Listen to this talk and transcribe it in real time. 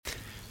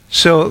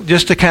So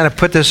just to kind of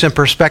put this in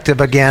perspective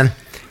again,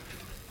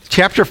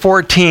 chapter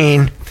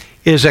 14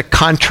 is a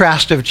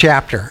contrastive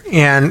chapter.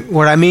 And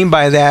what I mean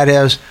by that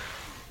is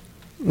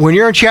when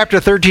you're in chapter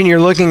 13,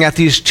 you're looking at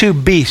these two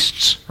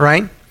beasts,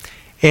 right?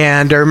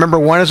 And remember,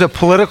 one is a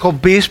political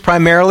beast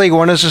primarily,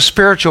 one is a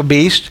spiritual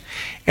beast.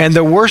 And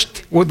the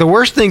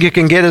worst thing you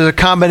can get is a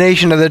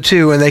combination of the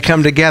two, and they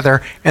come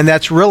together. And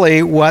that's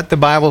really what the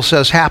Bible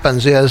says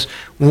happens, is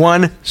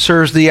one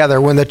serves the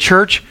other. When the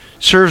church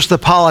serves the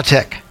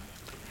politic,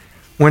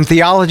 when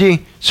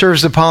theology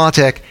serves the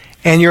politic,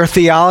 and your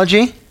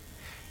theology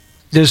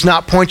does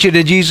not point you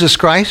to Jesus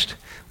Christ,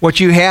 what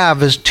you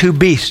have is two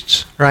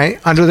beasts, right,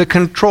 under the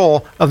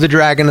control of the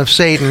dragon of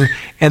Satan.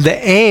 And the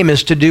aim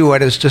is to do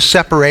what? Is to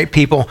separate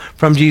people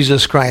from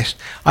Jesus Christ.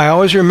 I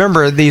always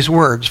remember these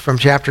words from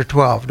chapter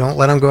 12. Don't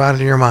let them go out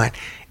of your mind.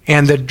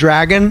 And the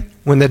dragon,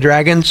 when the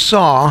dragon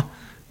saw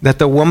that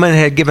the woman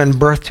had given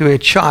birth to a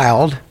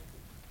child,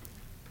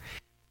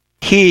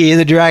 he,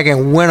 the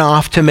dragon, went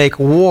off to make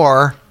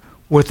war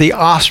with the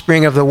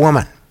offspring of the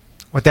woman.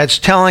 What that's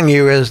telling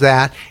you is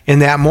that in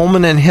that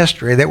moment in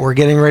history that we're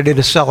getting ready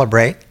to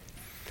celebrate,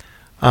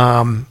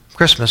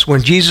 Christmas,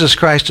 when Jesus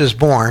Christ is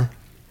born,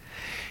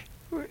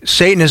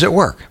 Satan is at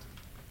work.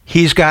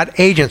 He's got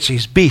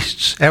agencies,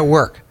 beasts at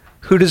work.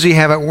 Who does he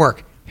have at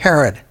work?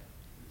 Herod,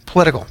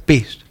 political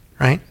beast,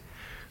 right?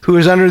 Who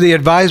is under the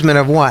advisement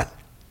of what?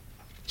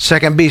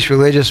 Second beast,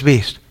 religious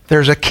beast.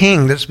 There's a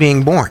king that's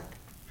being born.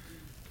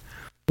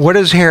 What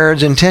is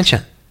Herod's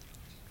intention?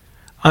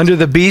 Under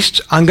the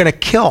beasts, I'm going to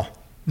kill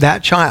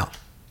that child.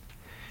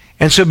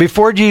 And so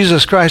before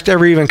Jesus Christ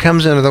ever even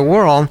comes into the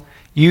world,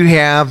 you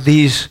have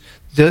this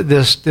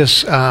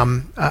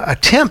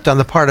attempt on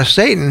the part of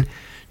Satan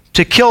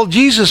to kill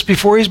Jesus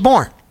before he's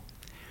born.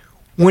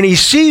 When he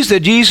sees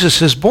that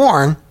Jesus is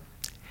born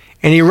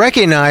and he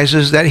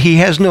recognizes that he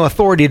has no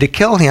authority to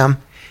kill him,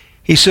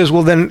 he says,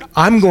 well, then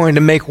I'm going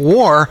to make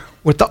war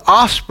with the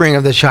offspring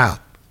of the child.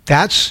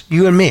 That's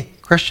you and me,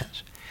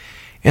 Christians.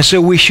 And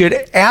so we should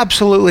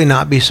absolutely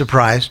not be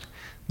surprised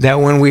that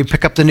when we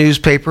pick up the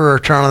newspaper or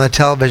turn on the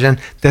television,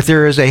 that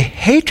there is a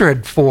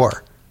hatred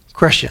for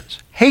Christians.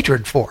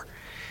 Hatred for.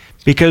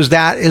 Because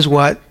that is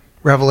what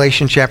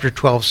Revelation chapter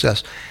 12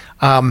 says.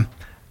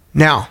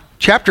 Now,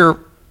 chapter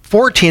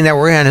 14 that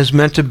we're in is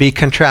meant to be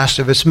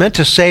contrastive. It's meant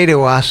to say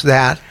to us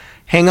that,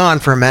 hang on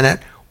for a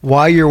minute,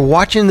 while you're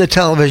watching the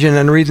television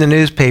and reading the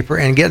newspaper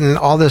and getting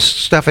all this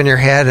stuff in your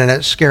head and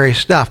it's scary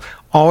stuff,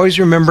 always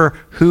remember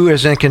who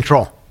is in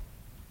control.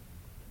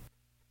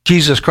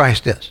 Jesus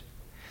Christ is.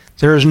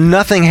 There is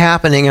nothing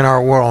happening in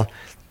our world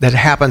that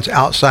happens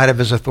outside of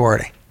his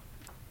authority.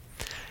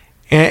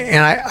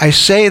 And I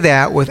say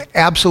that with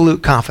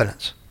absolute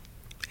confidence.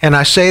 And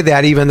I say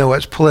that even though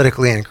it's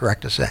politically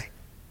incorrect to say.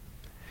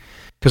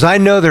 Because I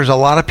know there's a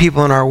lot of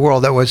people in our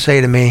world that would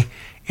say to me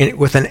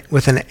with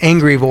an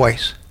angry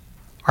voice,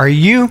 are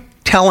you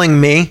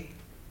telling me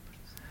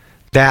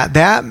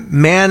that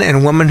man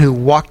and woman who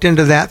walked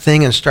into that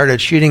thing and started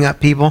shooting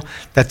up people,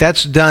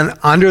 that's done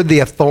under the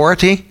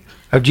authority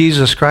of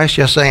Jesus Christ?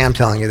 Yes, I am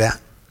telling you that.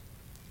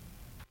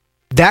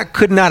 That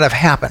could not have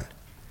happened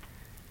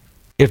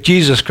if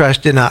Jesus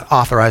Christ did not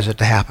authorize it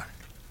to happen.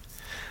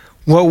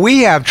 What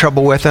we have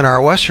trouble with in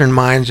our Western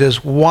minds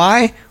is,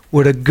 why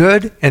would a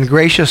good and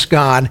gracious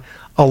God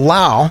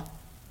allow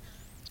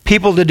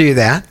people to do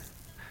that?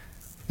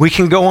 We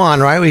can go on,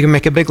 right? We can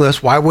make a big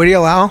list. Why would he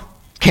allow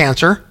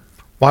cancer?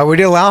 Why would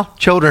he allow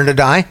children to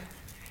die?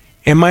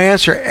 And my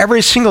answer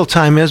every single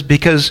time is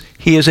because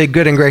he is a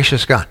good and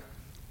gracious God.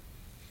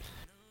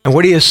 And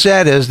what he has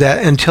said is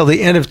that until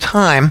the end of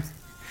time,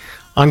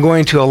 I'm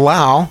going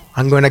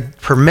to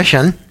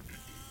permission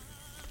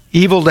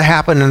evil to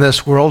happen in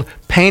this world,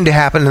 pain to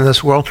happen in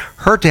this world,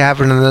 hurt to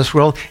happen in this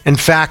world. In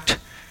fact,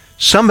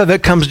 some of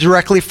it comes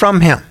directly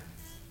from him.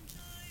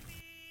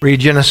 Read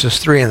Genesis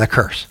 3 and the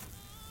curse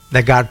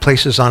that God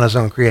places on his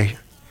own creation.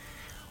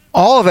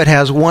 All of it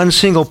has one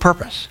single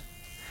purpose.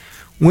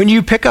 When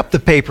you pick up the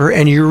paper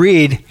and you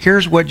read,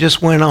 here's what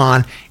just went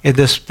on in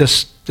this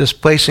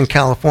place in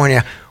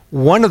California,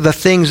 one of the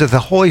things that the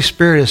Holy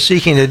Spirit is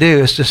seeking to do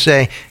is to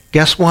say,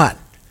 guess what?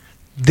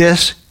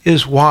 This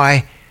is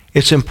why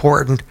it's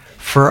important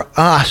for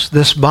us,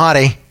 this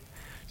body,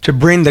 to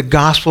bring the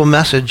gospel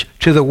message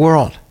to the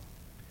world.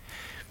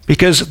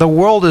 Because the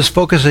world is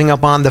focusing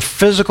upon the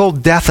physical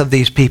death of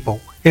these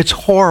people. It's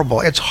horrible.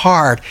 It's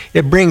hard.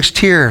 It brings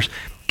tears.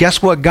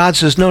 Guess what? God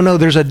says, no,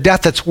 there's a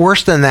death that's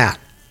worse than that.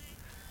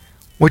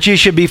 What you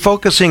should be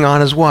focusing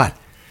on is what?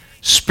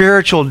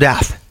 Spiritual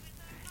death.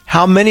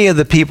 How many of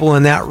the people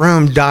in that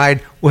room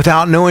died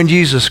without knowing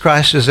Jesus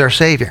Christ as their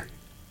Savior?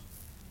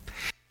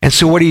 And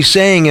so what he's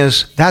saying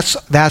is that's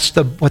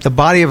what the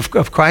body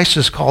of Christ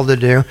is called to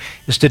do,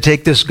 is to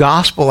take this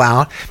gospel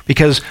out,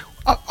 because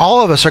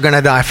all of us are going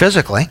to die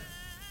physically.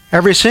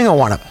 Every single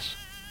one of us,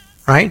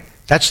 right?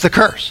 That's the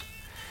curse.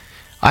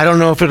 I don't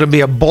know if it'll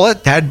be a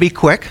bullet. That'd be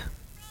quick.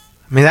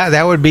 I mean,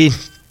 that would be,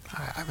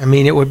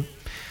 it would,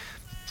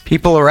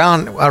 people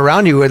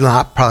around you would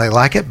not probably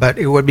like it, but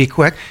it would be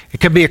quick. It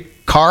could be a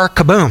car,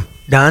 kaboom,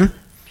 done.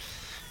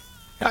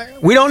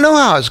 We don't know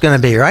how it's going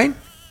to be, right?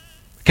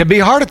 It could be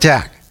a heart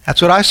attack.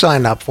 That's what I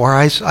signed up for.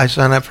 I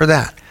signed up for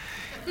that.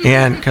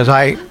 And because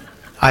I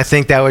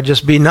think that would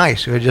just be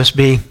nice. It would just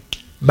be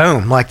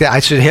boom, like that. I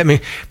said, hit me.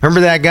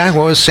 Remember that guy?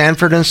 What was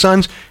Sanford and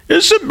Sons?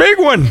 It's a big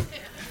one.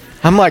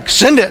 I'm like,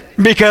 send it,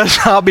 because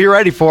I'll be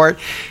ready for it.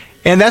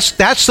 And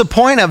that's the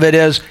point of it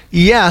is,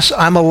 yes,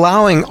 I'm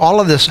allowing all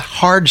of this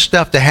hard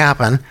stuff to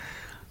happen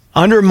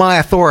under my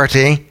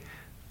authority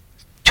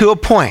to a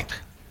point,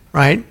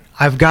 right?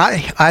 I've got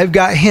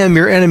him,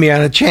 your enemy,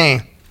 on a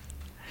chain.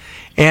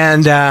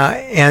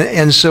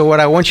 And so what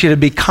I want you to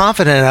be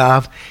confident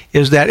of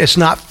is that it's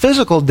not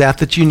physical death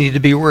that you need to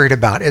be worried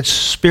about. It's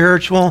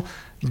spiritual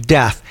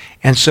death.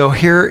 And so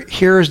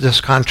here's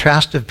this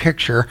contrastive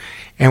picture,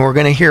 and we're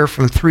going to hear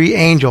from 3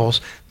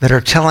 angels that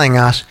are telling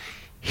us,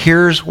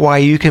 here's why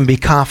you can be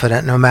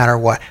confident no matter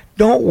what.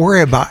 Don't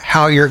worry about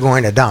how you're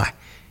going to die.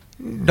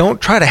 Don't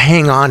try to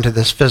hang on to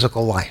this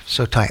physical life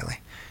so tightly.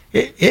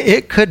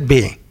 It could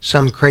be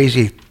some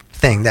crazy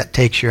thing that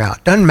takes you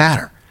out. Doesn't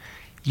matter.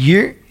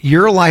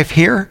 Your life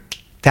here,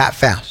 that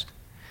fast.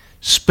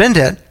 Spend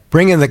it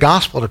bringing the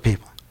gospel to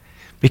people.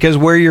 Because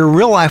where your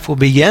real life will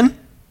begin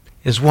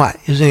is what?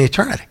 Is in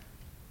eternity.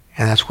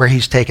 And that's where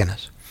he's taken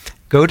us.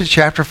 Go to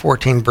chapter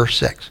 14, verse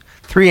 6.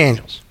 3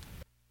 angels.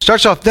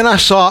 Starts off, then I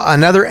saw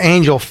another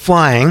angel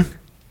flying.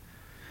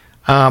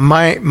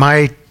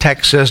 My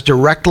text says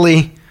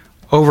directly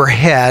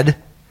overhead,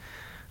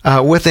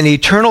 with an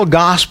eternal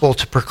gospel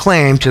to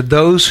proclaim to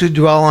those who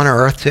dwell on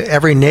earth, to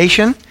every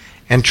nation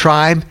and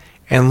tribe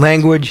and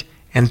language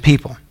and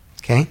people.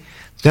 Okay?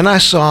 Then I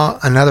saw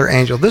another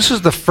angel. This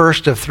is the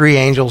first of 3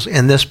 angels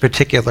in this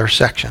particular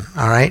section.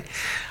 All right?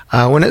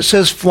 When it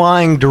says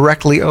flying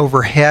directly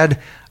overhead,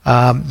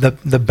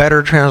 the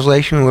better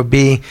translation would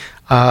be,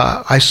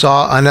 I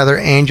saw another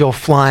angel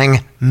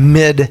flying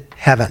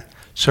mid-heaven.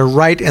 So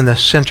right in the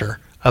center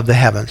of the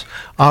heavens.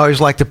 I always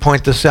like to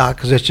point this out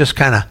because it's just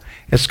kind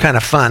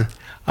of fun.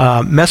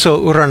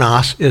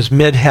 Meso-Uranos is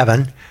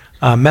mid-heaven.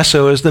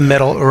 Meso is the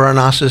middle,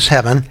 Uranos is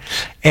heaven.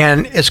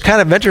 And it's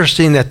kind of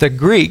interesting that the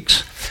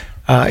Greeks,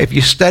 if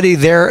you study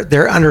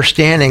their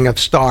understanding of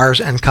stars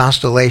and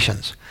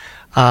constellations,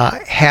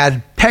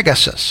 had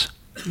Pegasus.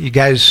 You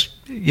guys,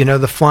 you know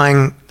the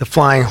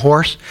flying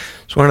horse?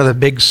 It's one of the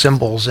big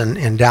symbols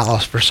in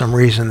Dallas for some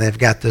reason. They've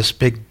got this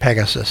big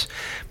Pegasus.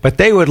 But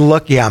they would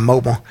look,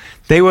 mobile.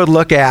 They would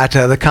look at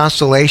the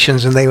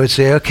constellations and they would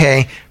say,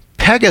 okay,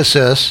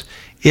 Pegasus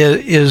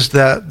is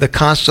the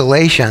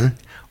constellation,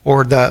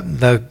 or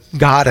the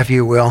god, if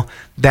you will,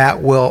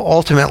 that will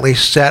ultimately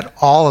set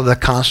all of the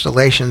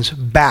constellations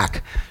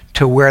back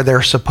to where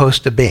they're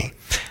supposed to be.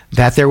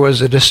 That there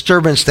was a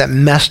disturbance that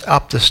messed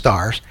up the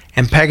stars,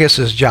 and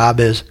Pegasus' job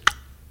is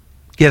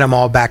get them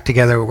all back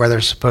together where they're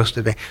supposed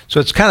to be. So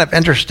it's kind of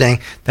interesting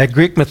that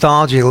Greek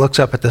mythology looks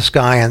up at the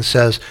sky and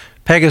says,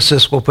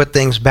 Pegasus will put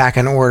things back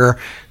in order.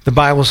 The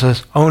Bible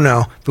says, oh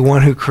no, the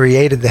one who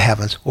created the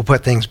heavens will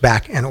put things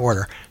back in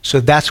order. So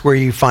that's where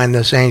you find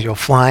this angel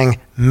flying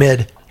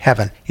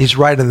mid-heaven. He's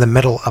right in the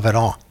middle of it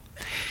all.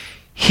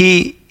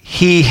 He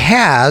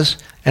has,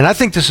 and I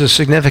think this is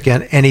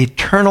significant, an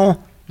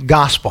eternal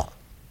gospel.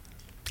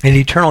 An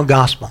eternal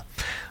gospel.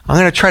 I'm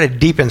going to try to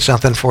deepen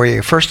something for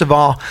you. First of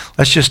all,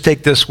 let's just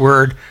take this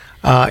word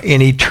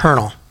in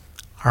eternal.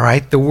 All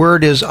right? The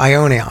word is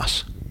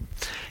aionios.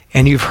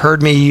 And you've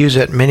heard me use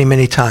it many,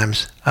 many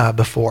times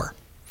before.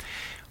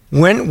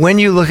 When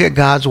you look at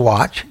God's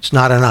watch, it's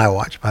not an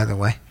iWatch, by the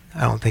way.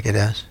 I don't think it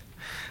is.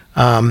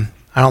 I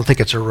don't think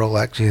it's a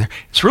Rolex either.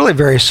 It's really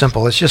very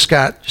simple. It's just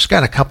got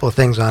a couple of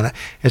things on it.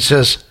 It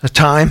says a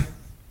time,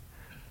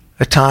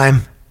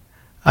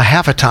 a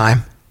half a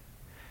time,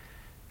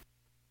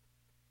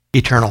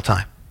 eternal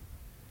time.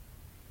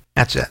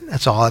 That's it.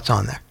 That's all that's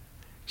on there.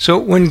 So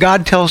when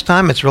God tells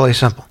time, it's really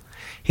simple.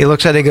 He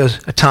looks at it and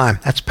goes, a time,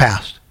 that's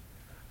past.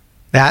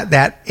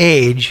 That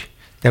age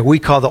that we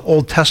call the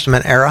Old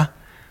Testament era,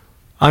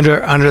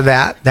 under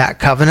that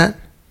covenant,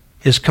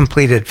 is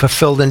completed,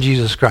 fulfilled in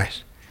Jesus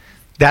Christ.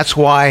 That's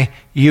why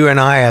you and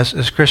I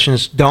as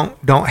Christians don't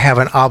have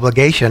an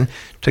obligation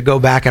to go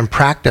back and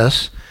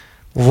practice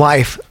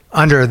life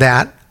under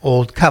that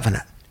old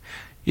covenant.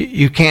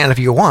 You can if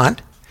you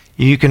want.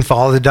 You can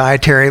follow the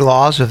dietary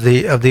laws of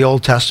the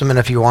Old Testament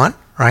if you want,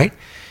 right?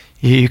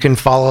 You can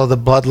follow the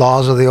blood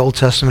laws of the Old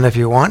Testament if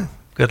you want.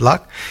 Good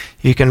luck.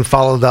 You can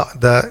follow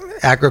the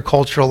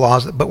agricultural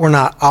laws, but we're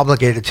not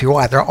obligated to.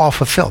 Why? They're all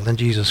fulfilled in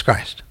Jesus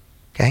Christ.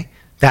 Okay?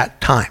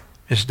 That time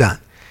is done.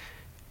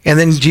 And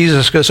then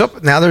Jesus goes, oh,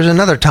 now there's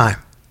another time.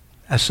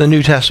 That's the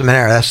New Testament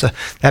era.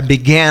 That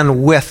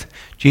began with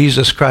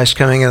Jesus Christ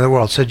coming into the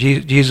world. So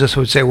Jesus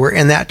would say, we're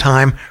in that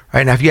time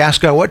right now. If you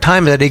ask God, what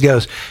time is it? He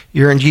goes,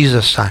 you're in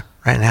Jesus' time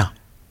right now.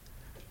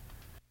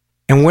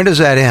 And when does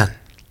that end?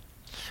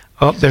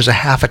 Oh, there's a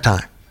half a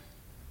time.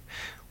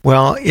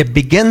 Well, it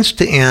begins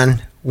to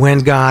end when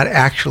God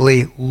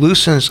actually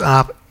loosens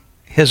up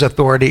his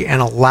authority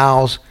and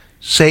allows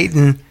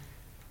Satan,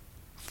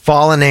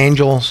 fallen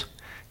angels,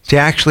 to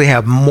actually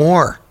have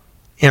more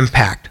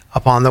impact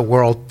upon the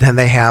world than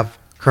they have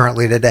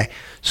currently today.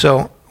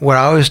 So what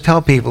I always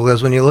tell people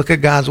is when you look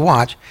at God's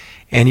watch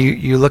and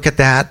you look at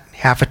that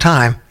half a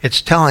time,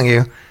 it's telling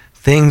you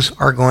things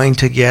are going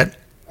to get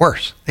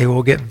worse. They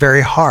will get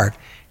very hard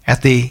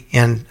at the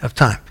end of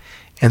time.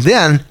 And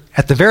then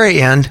at the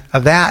very end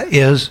of that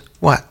is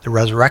what? The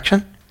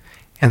resurrection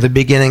and the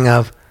beginning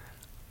of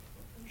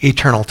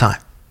eternal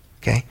time.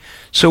 Okay?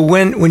 So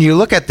when you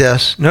look at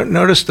this,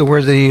 notice the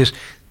words that he used.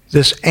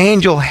 This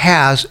angel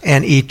has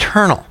an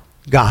eternal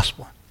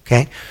gospel.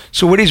 Okay?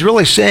 So what he's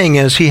really saying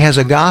is he has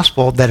a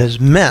gospel that is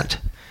meant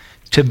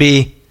to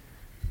be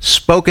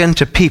spoken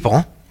to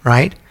people,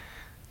 right,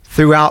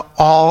 throughout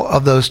all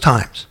of those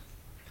times.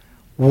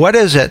 What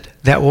is it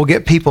that will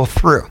get people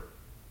through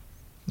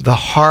the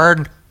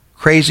hard,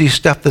 crazy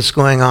stuff that's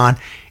going on?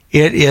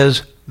 It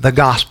is the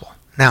gospel.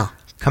 Now,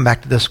 come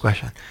back to this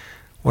question.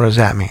 What does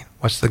that mean?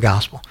 What's the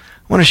gospel? I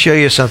want to show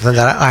you something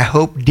that I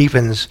hope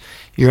deepens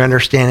your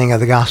understanding of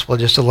the gospel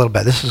just a little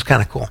bit. This is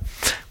kind of cool.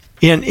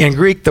 In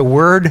Greek, the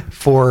word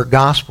for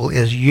gospel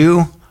is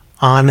euangelion.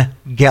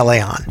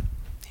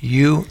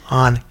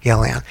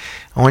 Euangelion.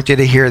 I want you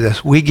to hear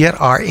this. We get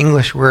our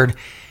English word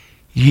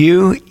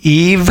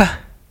evangelion,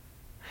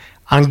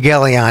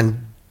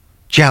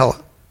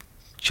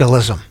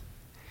 gelism.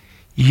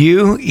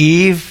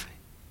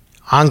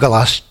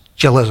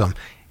 Evangelism.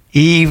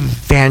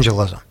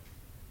 Evangelism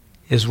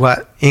is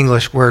what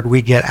English word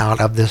we get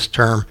out of this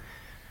term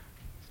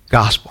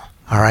gospel.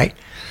 All right?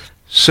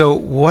 So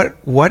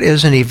what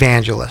is an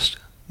evangelist?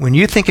 When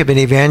you think of an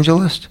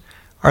evangelist,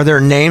 are there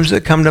names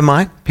that come to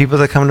mind? People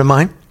that come to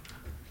mind?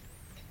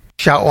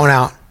 Shout one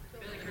out.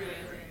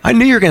 I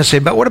knew you were going to say,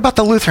 but what about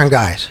the Lutheran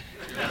guys?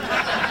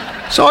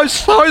 So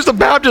it's always the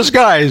Baptist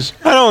guys.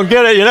 I don't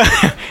get it,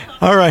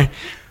 All right.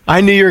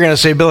 I knew you were going to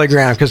say Billy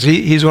Graham because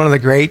he's one of the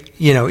great,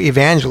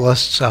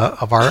 evangelists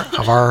of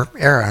our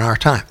era and our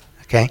time.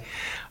 Okay.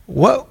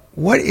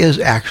 What is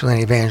actually an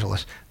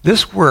evangelist?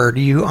 This word,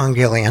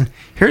 euangelion,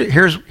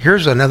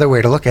 here's another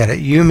way to look at it.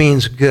 Eu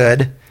means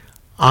good.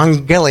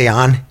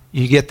 Angelion,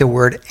 you get the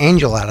word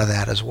angel out of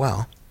that as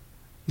well.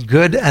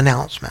 Good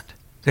announcement.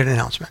 Good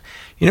announcement.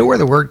 You know where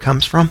the word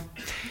comes from?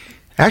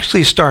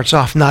 Actually starts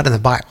off not in the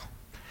Bible,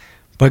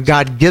 but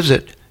God gives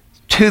it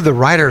to the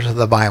writers of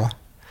the Bible,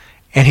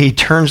 and he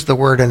turns the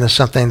word into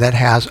something that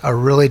has a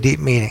really deep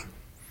meaning.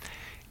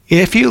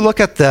 If you look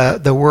at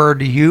the word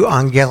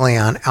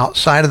euangelion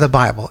outside of the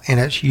Bible and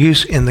its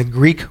use in the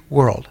Greek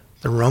world,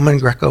 the Roman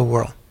Greco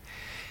world,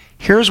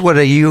 here's what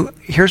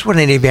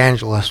an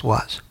evangelist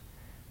was.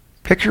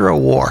 Picture a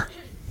war.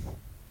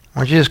 I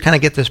want you to just kind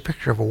of get this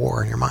picture of a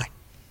war in your mind.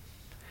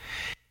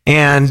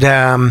 And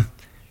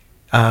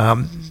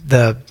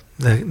the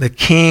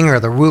king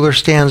or the ruler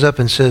stands up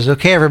and says,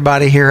 okay,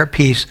 everybody here at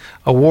peace,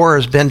 a war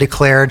has been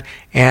declared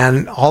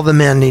and all the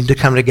men need to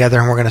come together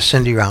and we're going to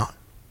send you out.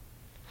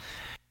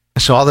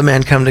 So all the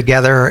men come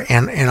together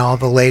and all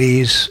the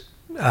ladies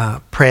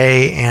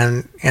pray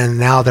and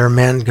now their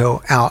men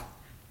go out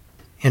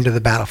into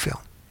the battlefield.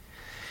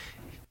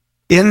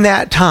 In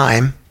that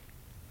time,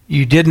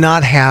 you did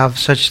not have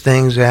such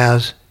things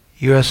as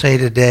USA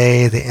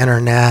Today, the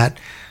internet,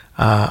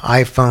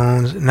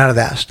 iPhones, none of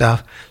that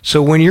stuff.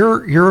 So when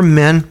your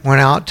men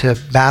went out to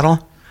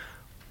battle,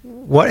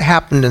 what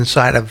happened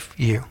inside of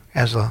you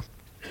as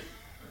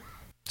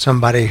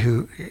somebody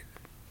who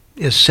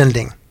is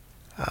sending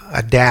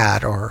a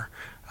dad or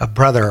a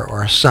brother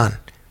or a son?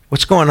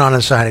 What's going on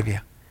inside of you?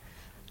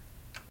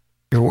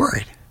 You're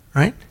worried,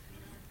 right?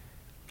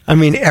 I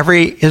mean,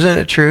 isn't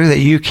it true that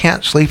you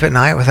can't sleep at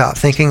night without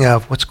thinking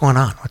of what's going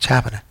on, what's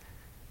happening?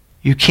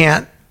 You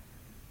can't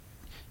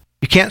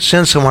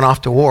send someone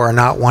off to war and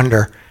not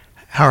wonder,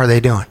 how are they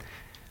doing?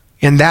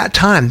 In that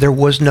time, there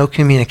was no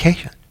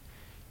communication.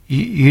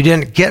 You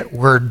didn't get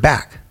word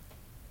back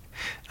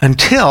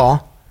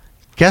until,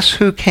 guess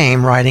who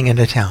came riding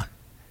into town?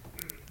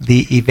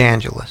 The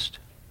evangelist.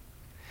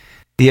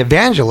 The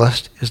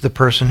evangelist is the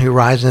person who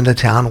rides into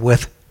town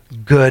with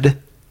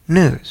good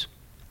news.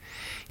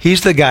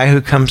 He's the guy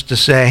who comes to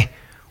say,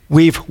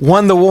 we've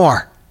won the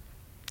war.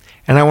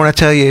 And I want to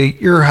tell you,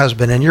 your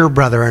husband and your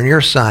brother and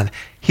your son,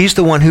 he's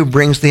the one who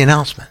brings the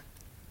announcement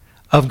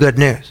of good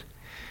news.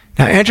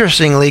 Now,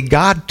 interestingly,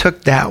 God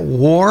took that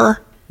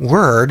war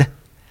word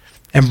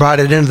and brought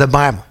it into the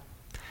Bible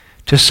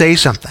to say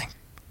something,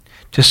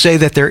 to say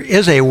that there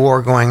is a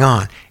war going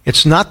on.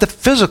 It's not the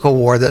physical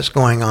war that's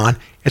going on,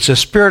 it's a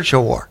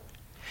spiritual war.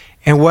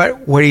 And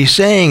what he's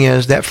saying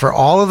is that for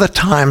all of the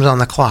times on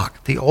the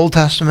clock, the Old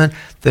Testament,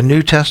 the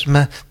New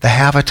Testament, the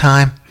half a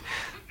time,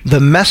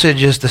 the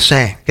message is the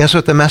same. Guess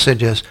what the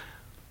message is?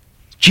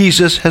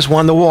 Jesus has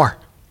won the war.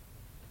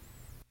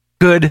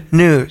 Good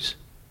news.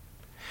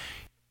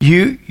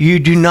 You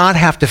do not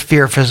have to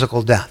fear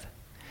physical death.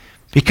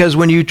 Because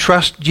when you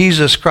trust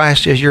Jesus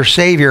Christ as your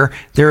Savior,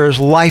 there is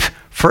life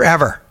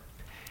forever.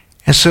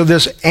 And so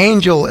this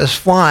angel is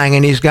flying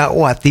and he's got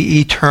what?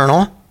 The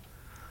eternal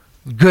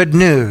good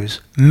news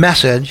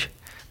message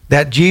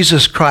that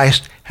Jesus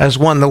Christ has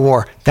won the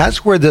war.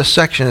 That's where this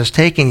section is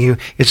taking you.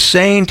 It's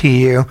saying to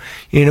you,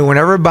 when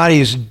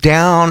everybody's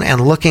down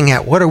and looking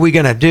at what are we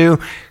going to do,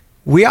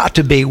 we ought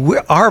to be,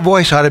 our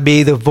voice ought to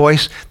be the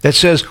voice that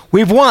says,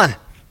 we've won.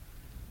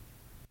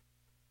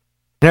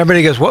 And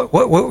everybody goes, what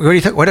do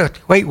you think?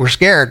 Wait, we're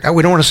scared.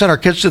 We don't want to send our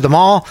kids to the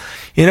mall.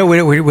 We don't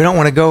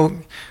want to go.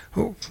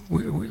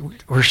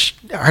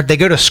 Are they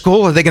go to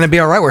school? Are they going to be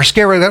all right? We're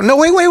scared. No,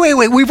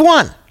 wait. We've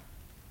won.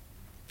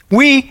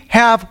 We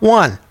have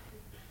won.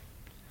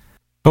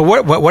 But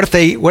what if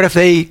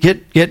they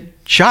get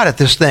shot at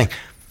this thing?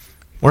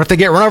 What if they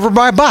get run over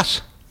by a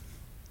bus?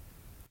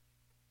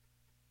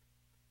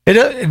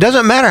 It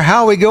doesn't matter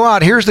how we go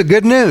out. Here's the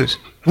good news.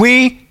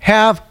 We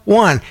have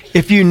won.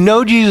 If you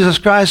know Jesus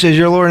Christ as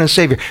your Lord and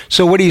Savior.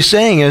 So what he's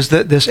saying is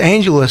that this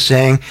angel is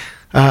saying,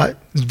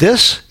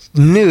 this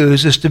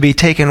news is to be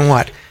taken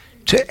what?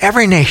 To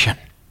every nation.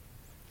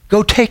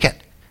 Go take it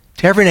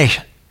to every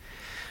nation.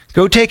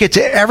 Go take it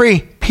to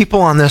every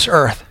people on this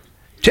earth,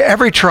 to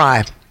every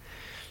tribe.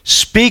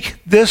 Speak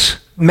this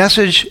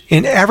message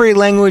in every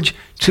language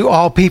to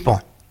all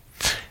people.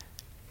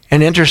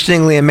 And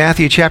interestingly, in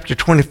Matthew chapter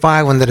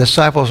 25, when the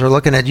disciples are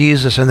looking at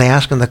Jesus and they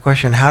ask him the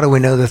question, how do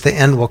we know that the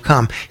end will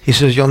come? He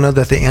says, you'll know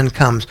that the end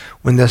comes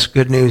when this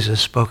good news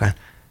is spoken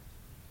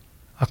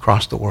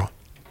across the world,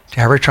 to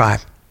every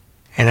tribe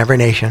and every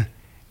nation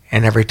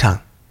and every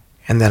tongue.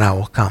 And then I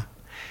will come.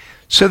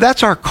 So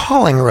that's our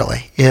calling,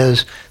 really,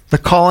 is the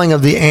calling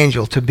of the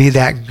angel to be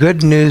that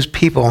good news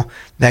people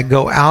that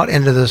go out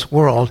into this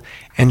world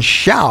and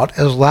shout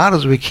as loud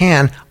as we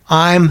can,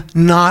 I'm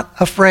not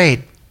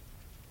afraid.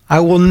 I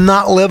will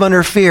not live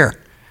under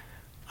fear.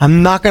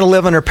 I'm not going to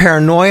live under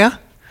paranoia.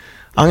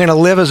 I'm going to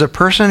live as a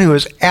person who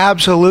is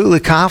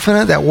absolutely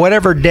confident that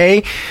whatever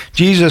day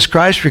Jesus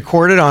Christ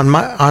recorded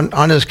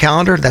on his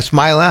calendar, that's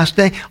my last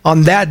day.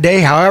 On that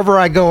day, however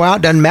I go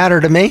out, doesn't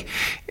matter to me.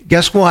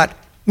 Guess what?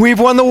 We've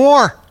won the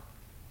war.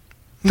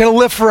 I'm going to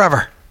live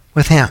forever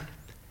with him.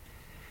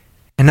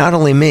 And not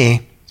only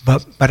me,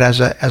 but as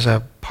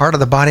a part of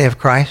the body of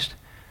Christ,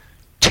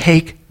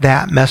 take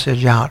that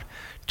message out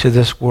to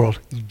this world.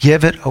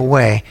 Give it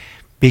away,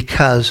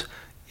 because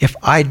if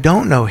I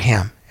don't know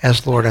him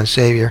as Lord and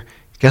Savior,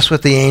 guess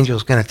what the angel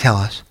is going to tell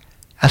us?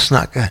 That's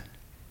not good.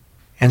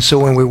 And so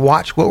when we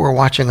watch what we're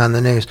watching on the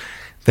news,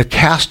 the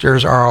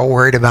casters are all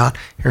worried about,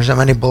 here's how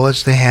many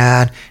bullets they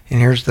had, and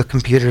here's the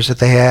computers that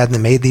they had, and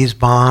they made these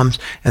bombs,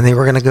 and they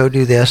were going to go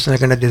do this, and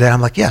they're going to do that.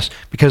 I'm like, yes,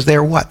 because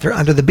they're what? They're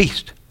under the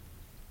beast.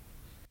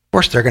 Of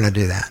course they're going to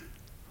do that.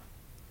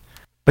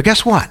 But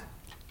guess what?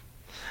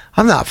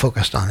 I'm not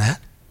focused on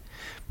that.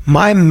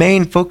 My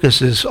main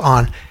focus is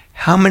on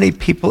how many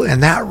people in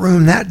that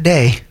room that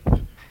day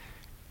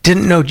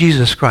didn't know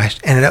Jesus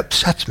Christ, and it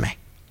upsets me.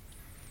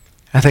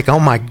 I think, oh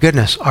my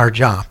goodness, our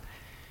job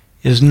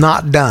is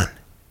not done.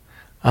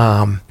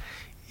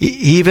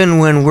 Even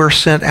when we're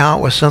sent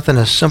out with something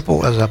as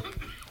simple as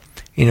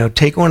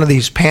take one of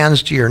these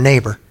pans to your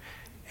neighbor,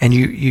 and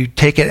you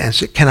take it and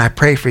say, can I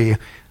pray for you?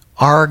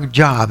 Our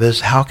job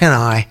is, how can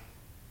I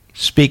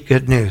speak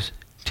good news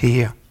to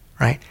you,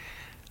 right?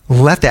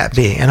 Let that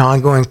be an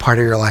ongoing part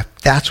of your life.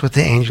 That's what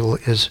the angel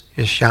is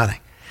shouting.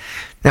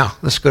 Now,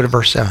 let's go to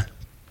verse 7.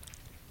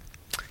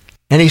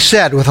 And he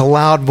said with a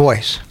loud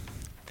voice,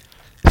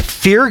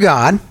 fear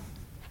God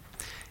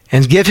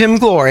and give him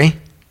glory,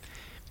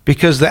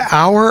 because the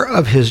hour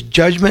of his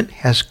judgment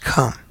has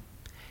come,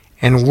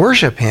 and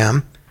worship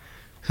him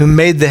who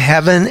made the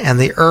heaven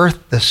and the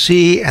earth, the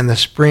sea, and the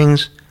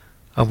springs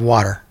of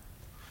water.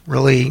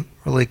 Really,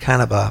 really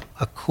kind of a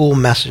cool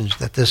message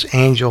that this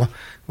angel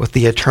with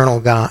the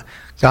eternal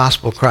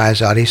gospel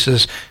cries out. He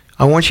says,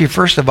 I want you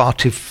first of all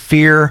to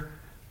fear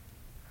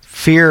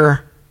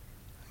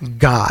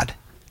God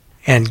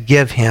and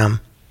give him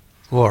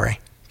glory.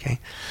 Okay.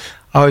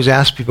 I always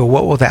ask people,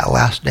 what will that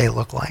last day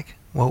look like?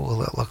 What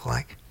will it look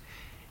like?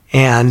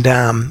 And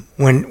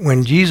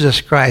when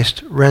Jesus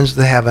Christ rends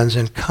the heavens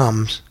and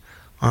comes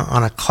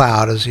on a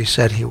cloud, as he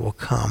said he will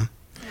come,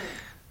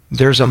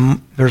 there's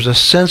a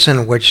sense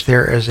in which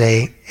there is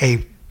a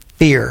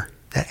fear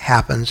that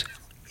happens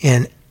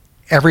in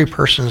every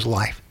person's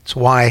life. It's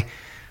why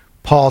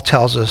Paul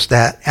tells us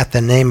that at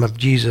the name of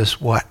Jesus,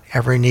 what?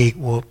 Every knee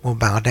will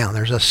bow down.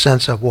 There's a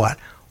sense of what?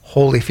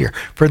 Holy fear.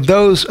 For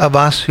those of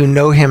us who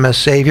know him as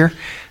Savior,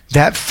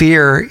 that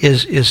fear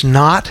is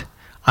not,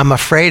 I'm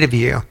afraid of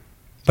you,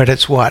 but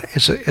it's what?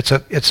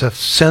 It's a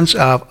sense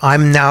of,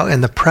 I'm now in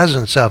the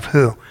presence of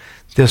who?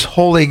 This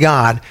holy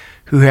God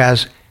who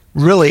has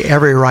really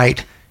every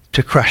right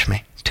to crush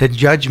me, to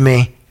judge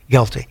me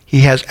guilty.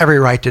 He has every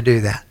right to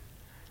do that.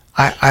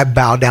 I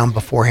bow down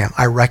before him.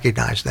 I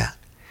recognize that.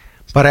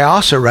 But I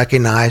also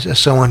recognize, as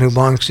someone who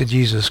belongs to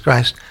Jesus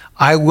Christ,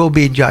 I will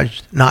be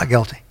judged not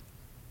guilty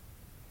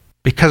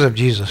because of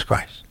Jesus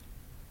Christ,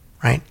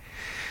 right?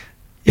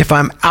 If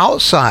I'm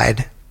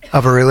outside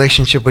of a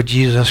relationship with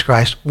Jesus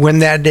Christ, when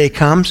that day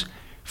comes,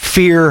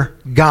 fear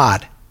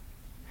God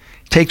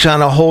takes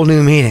on a whole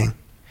new meaning,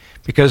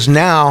 because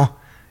now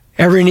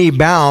every knee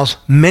bows.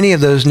 Many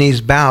of those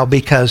knees bow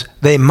because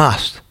they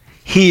must.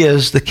 He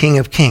is the King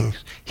of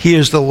Kings. He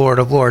is the Lord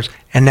of Lords.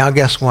 And now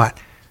guess what?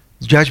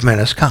 Judgment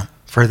has come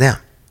for them.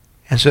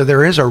 And so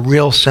there is a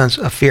real sense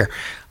of fear.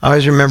 I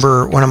always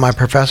remember one of my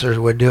professors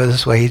would do it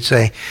this way. He'd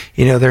say,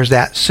 there's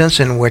that sense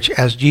in which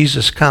as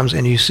Jesus comes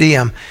and you see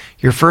him,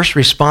 your first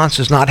response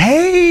is not,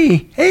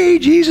 hey,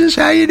 Jesus,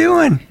 how you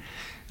doing?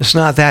 It's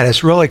not that.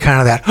 It's really kind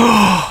of that,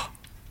 oh,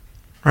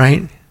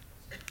 right?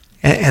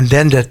 And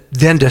then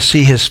to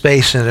see his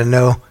face and to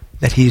know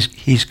that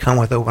he's come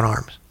with open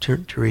arms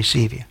to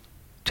receive you,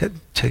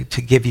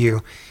 to give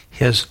you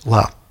his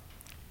love.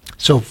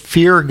 So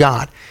fear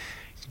God.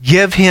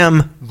 Give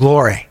him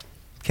glory.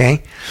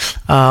 Okay?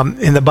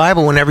 In the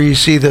Bible, whenever you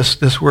see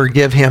this word,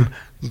 give him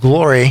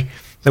glory,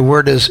 the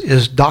word is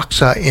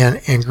doxa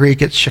in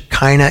Greek. It's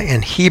Shekinah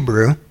in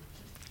Hebrew.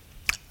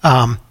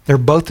 They're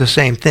both the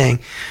same thing.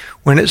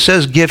 When it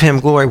says give him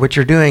glory, what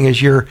you're doing is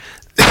you're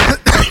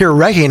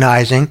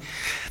recognizing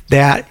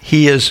that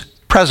he is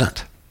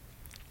present.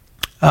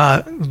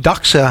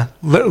 Doxa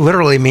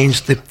literally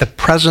means the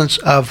presence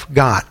of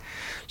God.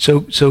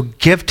 So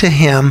give to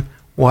him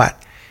what?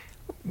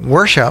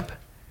 Worship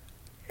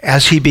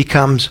as he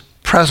becomes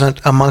present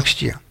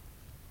amongst you.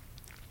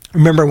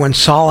 Remember when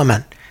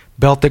Solomon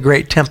built the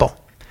great temple,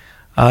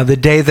 the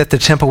day that the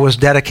temple was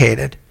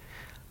dedicated,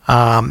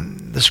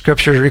 the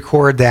scriptures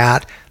record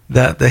that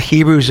the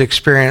Hebrews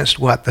experienced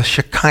what? The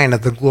Shekinah,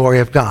 the glory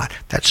of God.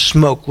 That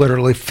smoke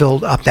literally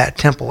filled up that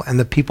temple, and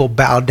the people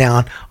bowed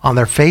down on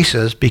their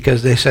faces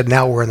because they said,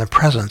 now we're in the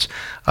presence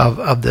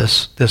of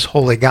this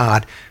holy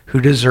God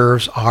who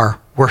deserves our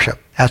worship.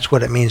 That's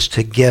what it means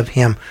to give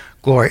him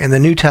glory. In the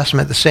New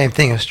Testament, the same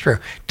thing is true.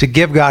 To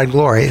give God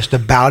glory is to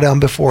bow down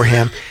before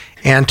him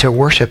and to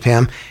worship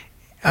him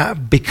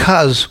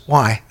because,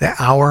 why? The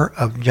hour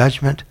of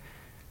judgment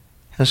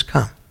has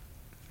come.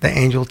 The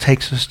angel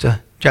takes us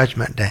to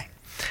Judgment Day.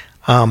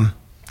 Kind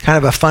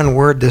of a fun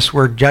word, this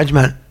word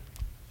judgment,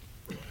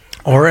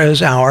 or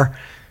as our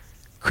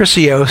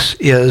Chrisios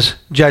is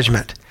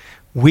judgment.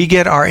 We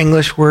get our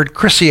English word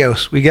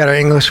Chrisios. We get our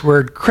English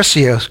word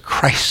Chrisios,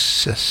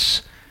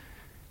 crisis,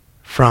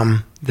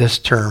 from this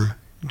term,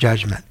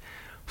 judgment.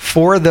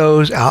 For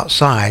those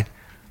outside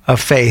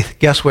of faith,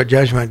 guess what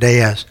Judgment Day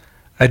is?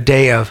 A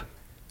day of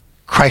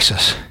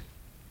crisis.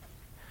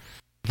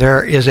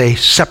 There is a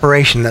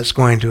separation that's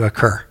going to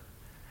occur.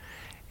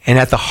 And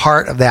at the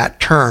heart of that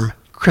term,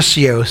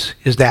 Chrisios,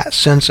 is that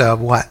sense of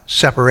what?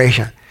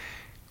 Separation.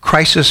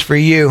 Crisis for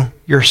you,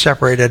 you're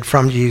separated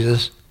from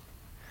Jesus.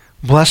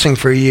 Blessing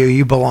for you,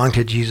 you belong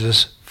to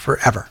Jesus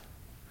forever,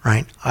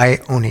 right?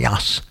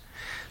 Aionios.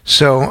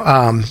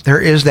 So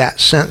there is that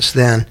sense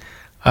then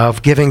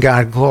of giving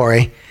God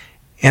glory,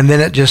 and then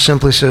it just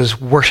simply says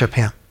worship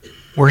him.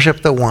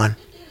 Worship the one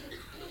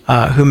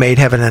who made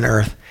heaven and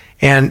earth.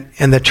 And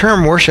the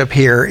term worship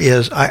here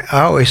is, I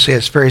always say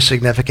it's very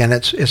significant.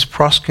 It's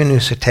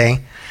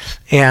proskunusite.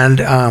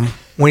 And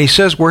when he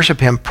says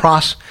worship him,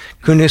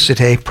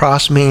 proskunusite,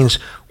 pros means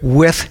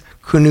with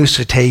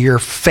kunusite, your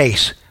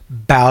face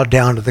bowed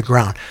down to the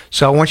ground.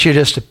 So I want you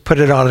just to put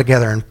it all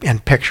together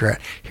and picture it.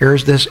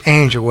 Here's this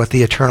angel with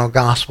the eternal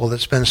gospel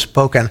that's been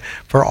spoken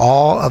for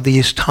all of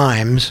these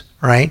times,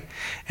 right?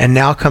 And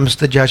now comes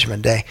the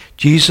judgment day.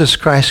 Jesus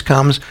Christ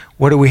comes.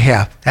 What do we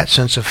have? That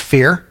sense of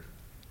fear,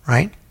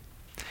 right?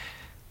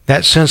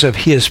 That sense of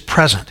he is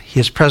present.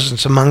 He is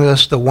present among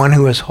us, the one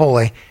who is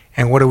holy.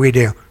 And what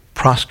do?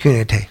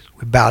 Proskunite.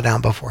 We bow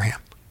down before him.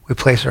 We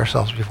place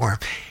ourselves before him.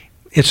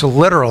 It's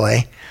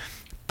literally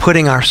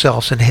putting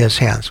ourselves in his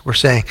hands. We're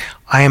saying,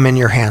 I am in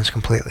your hands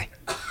completely.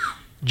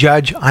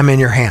 Judge, I'm in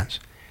your hands.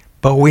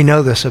 But we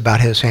know this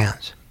about his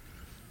hands.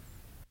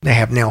 They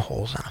have nail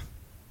holes in them.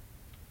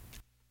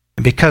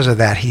 And because of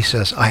that, he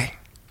says, I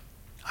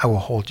will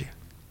hold you.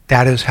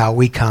 That is how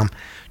we come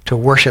to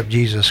worship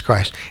Jesus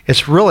Christ.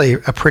 It's really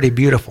a pretty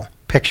beautiful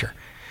picture.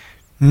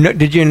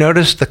 Did you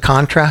notice the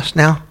contrast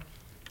now?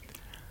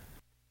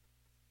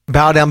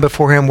 Bow down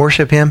before him,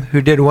 worship him.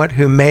 Who did what?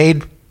 Who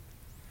made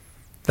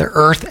the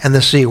earth and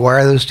the sea. Why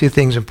are those two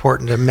things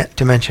important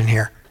to mention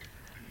here?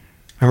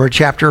 Remember,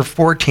 chapter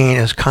 14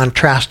 is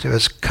contrastive.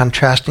 It's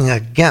contrasting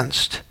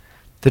against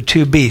the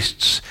two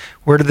beasts.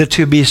 Where did the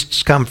two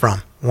beasts come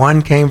from?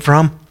 One came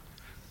from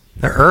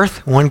the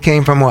earth. One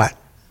came from what?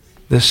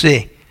 The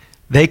sea.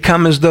 They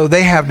come as though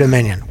they have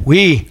dominion.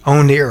 We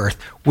own the earth.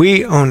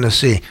 We own the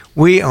sea.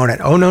 We own it.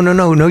 Oh,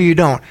 no, you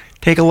don't.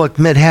 Take a look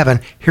mid-heaven.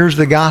 Here's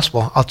the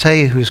gospel. I'll tell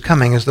you who's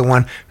coming is the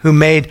one who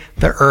made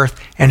the earth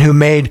and who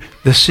made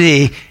the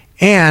sea.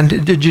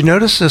 And did you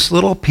notice this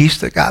little piece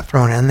that got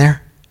thrown in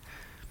there?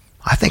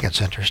 I think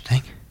it's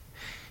interesting.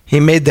 He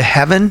made the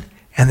heaven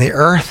and the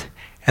earth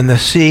and the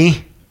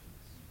sea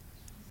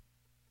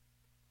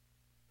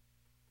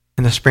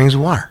and the springs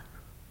of water.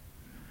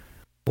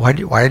 Why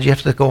did you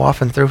have to go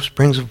off and throw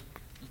springs of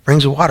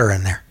water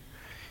in there?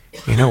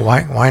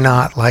 Why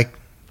not like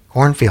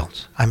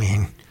cornfields? I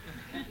mean,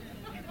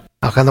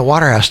 how come the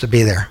water has to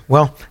be there?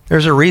 Well,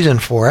 there's a reason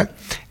for it.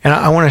 And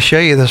I want to show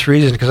you this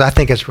reason because I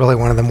think it's really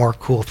one of the more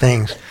cool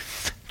things.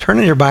 Turn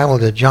in your Bible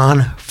to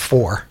John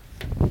 4.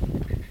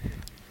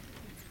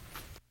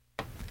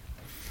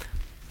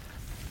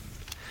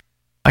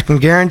 I can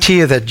guarantee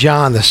you that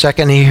John, the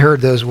second he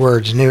heard those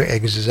words, knew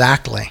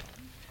exactly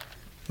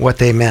what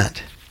they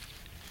meant.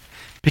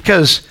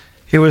 Because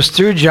it was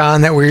through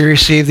John that we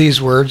received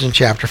these words in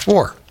chapter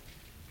 4.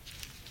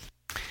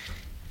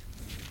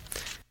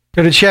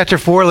 Go to chapter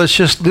 4.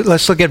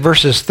 Let's look at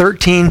verses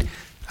 13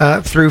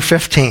 through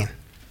 15.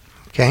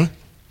 Okay?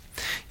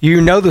 You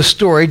know the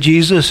story.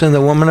 Jesus and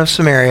the woman of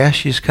Samaria.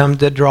 She's come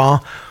to draw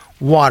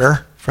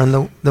water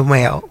from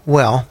the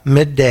well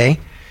midday.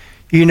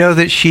 You know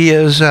that she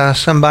is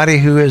somebody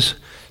who is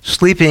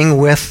sleeping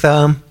with,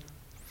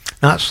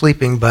 not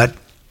sleeping, but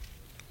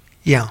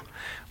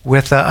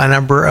with a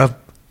number of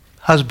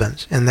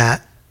husbands in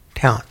that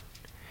town.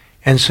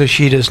 And so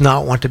she does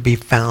not want to be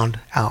found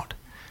out.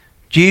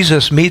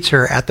 Jesus meets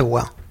her at the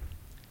well.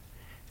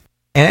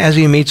 And as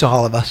he meets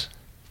all of us,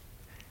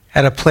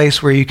 at a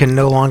place where you can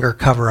no longer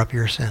cover up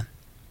your sin.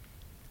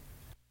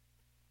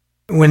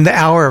 When the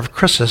hour of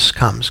crisis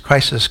comes,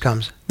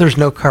 there's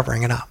no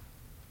covering it up.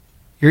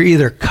 You're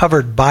either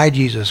covered by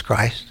Jesus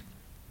Christ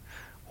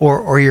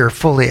or you're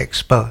fully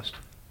exposed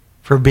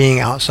for being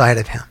outside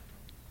of him.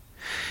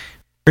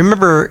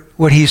 Remember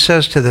what he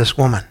says to this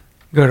woman.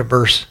 Go to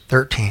verse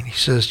 13. He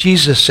says,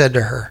 Jesus said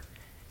to her,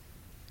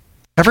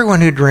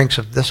 everyone who drinks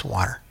of this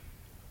water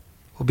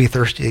will be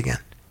thirsty again.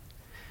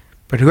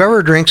 But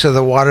whoever drinks of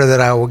the water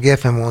that I will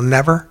give him will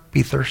never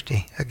be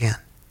thirsty again.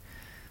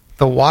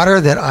 The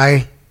water that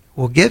I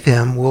will give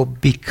him will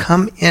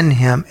become in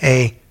him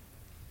a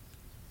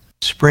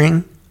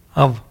spring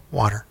of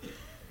water,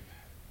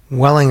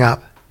 welling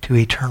up to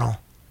eternal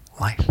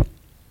life.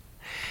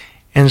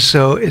 And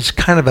so it's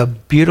kind of a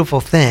beautiful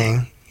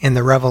thing in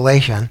the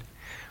Revelation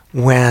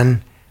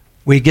when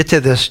we get to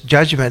this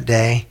judgment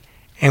day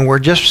and we're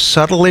just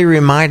subtly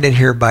reminded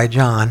here by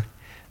John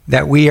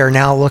that we are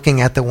now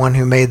looking at the one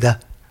who made the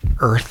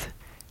earth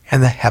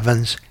and the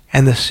heavens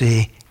and the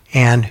sea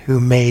and who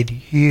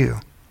made you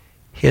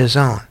his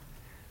own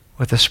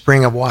with a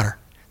spring of water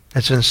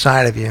that's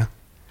inside of you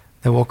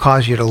that will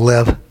cause you to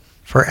live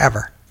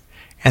forever.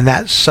 And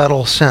that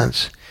subtle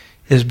sense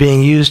is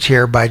being used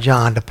here by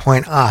John to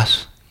point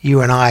us, you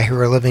and I who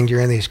are living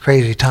during these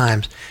crazy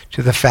times,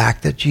 to the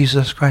fact that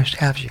Jesus Christ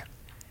has you.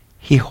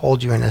 He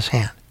holds you in his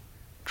hand.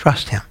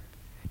 Trust him.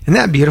 Isn't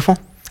that beautiful?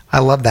 I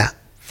love that.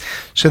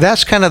 So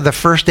that's kind of the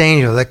first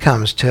angel that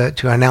comes to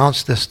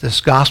announce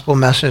this gospel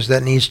message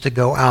that needs to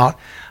go out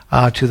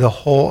to the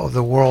whole of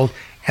the world,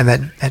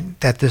 and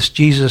that this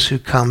Jesus who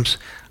comes,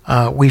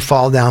 we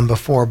fall down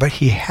before, but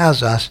he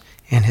has us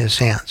in his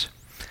hands.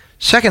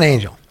 Second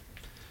angel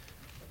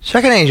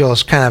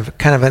is kind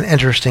of an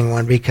interesting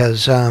one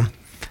because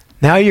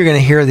now you're going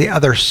to hear the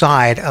other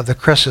side of the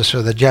crisis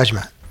or the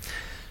judgment.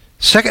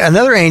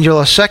 Another angel,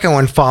 a second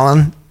one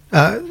followed,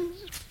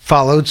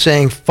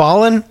 saying,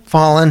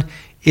 Fallen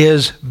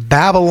is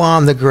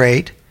Babylon the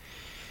Great.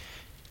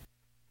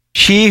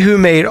 She who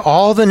made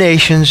all the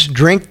nations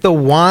drink the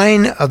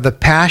wine of the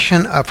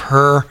passion of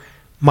her,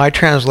 my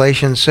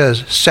translation says,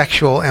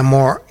 sexual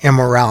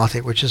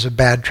immorality, which is a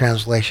bad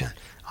translation.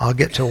 I'll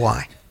get to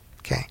why.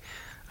 Okay.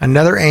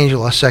 Another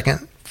angel, a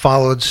second,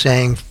 followed,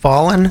 saying,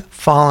 Fallen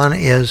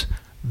is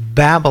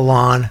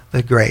Babylon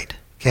the Great.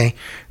 Okay.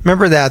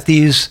 Remember that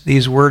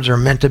these words are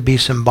meant to be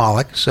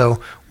symbolic.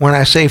 So when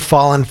I say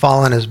fallen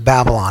is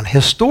Babylon,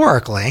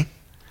 historically,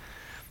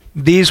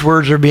 these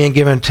words are being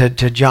given to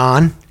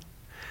John,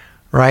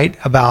 right,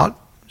 about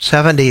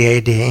 70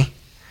 AD.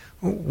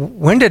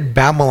 When did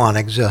Babylon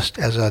exist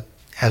as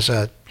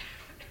a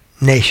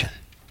nation?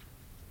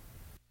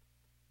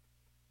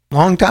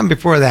 Long time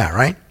before that,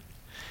 right?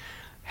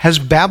 Has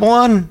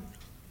Babylon,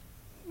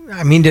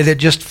 did it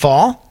just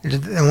fall?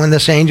 And when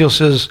this angel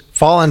says,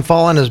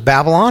 fallen is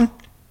Babylon,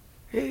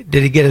 did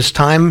he get his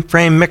time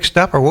frame mixed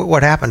up, or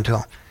what happened to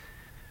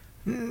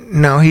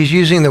him? No, he's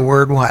using the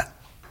word what?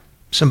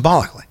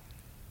 Symbolically.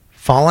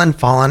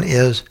 Fallen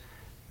is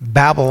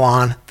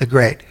Babylon the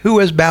Great.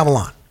 Who is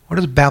Babylon? What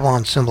does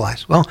Babylon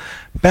symbolize? Well,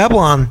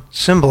 Babylon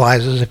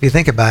symbolizes, if you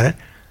think about it,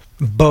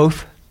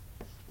 both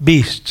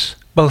beasts,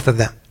 both of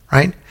them,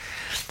 right?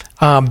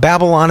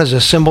 Babylon is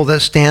a symbol that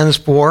stands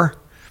for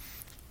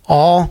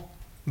all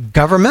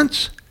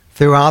governments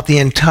throughout the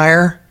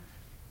entire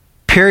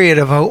period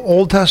of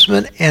Old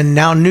Testament and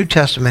now New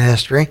Testament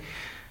history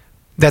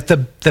that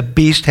the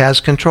beast has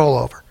control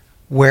over,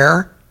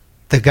 where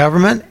the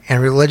government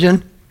and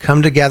religion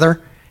come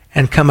together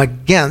and come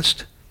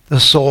against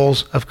the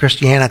souls of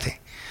Christianity.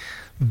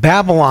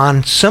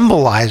 Babylon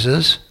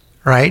symbolizes,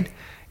 right,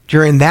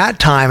 during that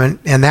time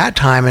and that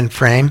time and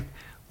frame,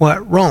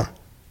 what? Rome,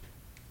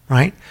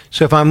 right?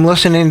 So if I'm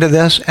listening to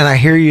this and I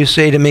hear you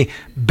say to me,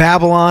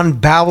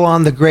 Babylon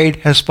the Great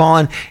has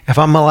fallen, if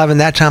I'm alive in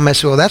that time, I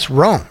say, well, that's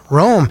Rome.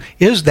 Rome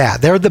is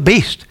that. They're the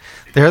beast.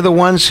 They're the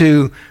ones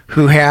who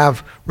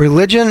have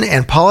religion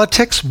and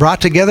politics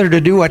brought together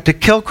to do what? To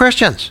kill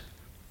Christians.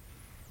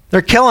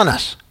 They're killing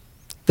us.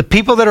 The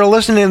people that are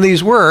listening to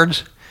these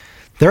words,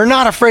 they're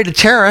not afraid of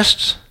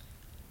terrorists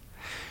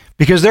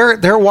because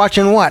they're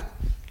watching what?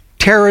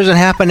 Terrorism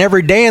happen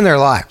every day in their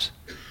lives.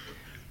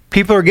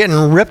 People are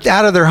getting ripped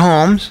out of their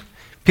homes.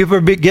 People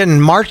are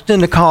getting marched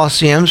into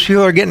coliseums.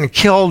 People are getting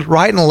killed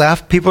right and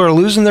left. People are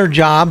losing their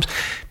jobs.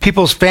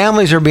 People's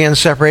families are being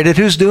separated.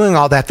 Who's doing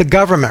all that? The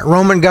government.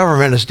 Roman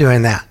government is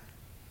doing that.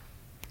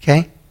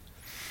 Okay?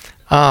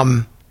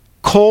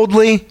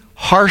 Coldly,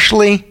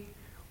 harshly,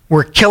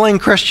 we're killing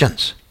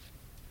Christians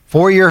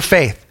for your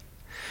faith.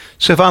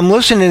 So if I'm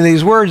listening to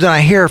these words and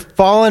I hear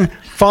fallen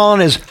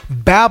is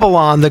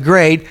Babylon the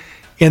Great,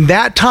 in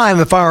that time,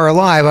 if I were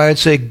alive, I would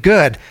say,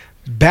 good.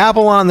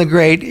 Babylon the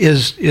Great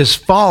is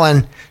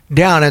fallen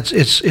down.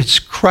 It's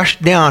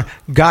crushed down.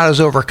 God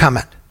has overcome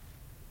it.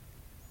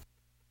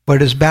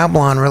 But is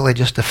Babylon really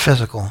just a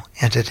physical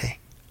entity?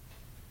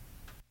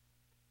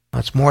 Well,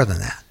 it's more than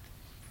that.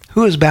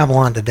 Who is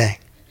Babylon today?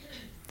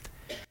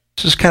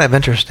 This is kind of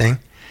interesting.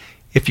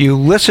 If you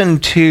listen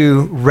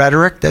to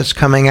rhetoric that's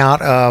coming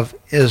out of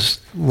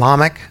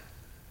Islamic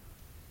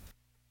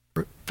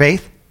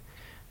faith,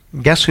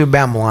 guess who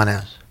Babylon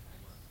is?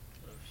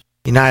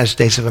 United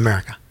States of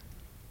America.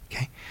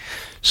 Okay,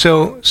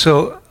 so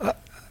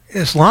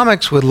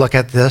Islamics would look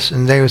at this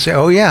and they would say,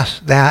 "Oh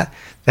yes, that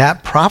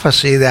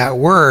prophecy, that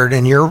word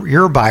in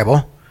your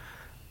Bible,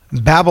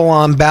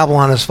 Babylon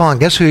has fallen.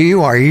 Guess who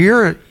you are?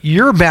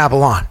 You're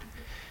Babylon,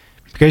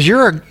 because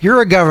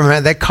you're a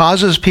government that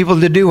causes people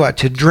to do what?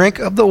 To drink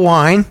of the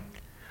wine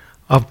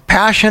of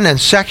passion and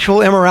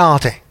sexual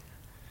immorality."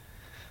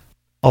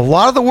 A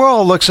lot of the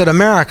world looks at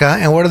America,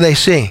 and what do they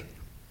see?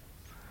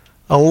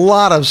 A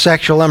lot of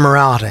sexual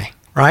immorality,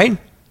 right?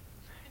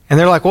 And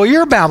they're like, well,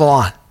 you're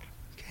Babylon.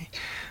 Okay.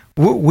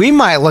 We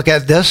might look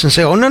at this and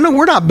say, oh, no,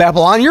 we're not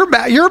Babylon.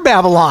 You're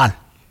Babylon.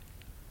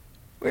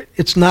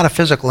 It's not a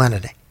physical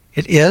entity.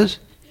 It is,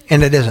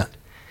 and it isn't.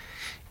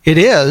 It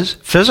is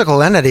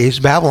physical entities,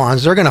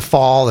 Babylons, they're going to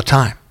fall all the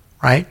time,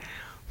 right?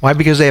 Why?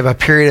 Because they have a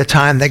period of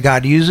time that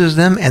God uses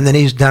them, and then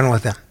he's done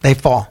with them. They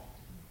fall.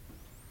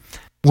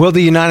 Will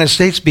the United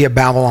States be a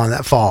Babylon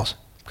that falls?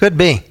 Could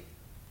be.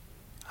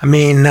 I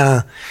mean,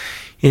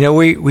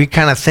 we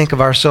kind of think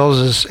of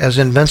ourselves as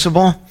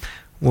invincible.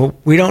 Well,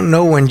 we don't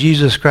know when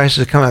Jesus Christ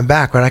is coming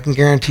back, but I can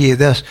guarantee you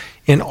this.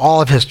 In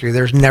all of history,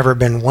 there's never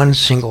been one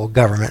single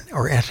government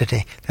or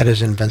entity that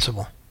is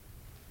invincible.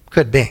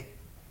 Could be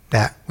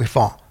that we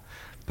fall.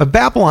 But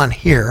Babylon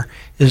here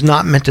is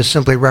not meant to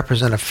simply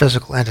represent a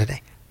physical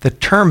entity. The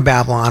term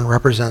Babylon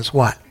represents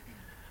what?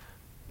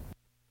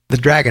 The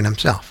dragon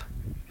himself.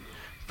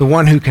 The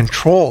one who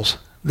controls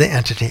the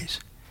entities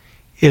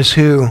is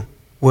who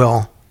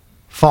will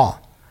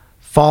fall.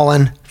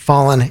 Fallen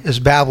is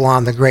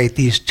Babylon the Great.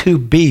 These two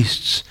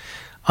beasts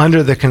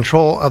under the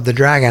control of the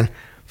dragon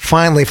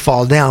finally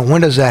fall down.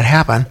 When does that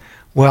happen?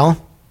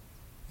 Well,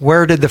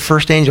 where did the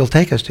first angel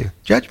take us to?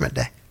 Judgment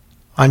Day.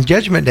 On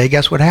Judgment Day,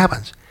 guess what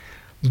happens?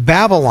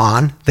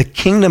 Babylon, the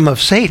kingdom of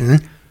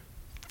Satan,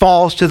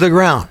 falls to the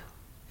ground.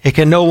 It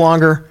can no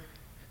longer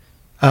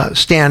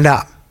stand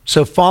up.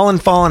 So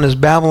fallen is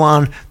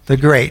Babylon the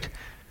Great,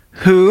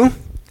 who,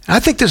 I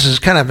think this is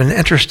kind of an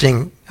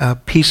interesting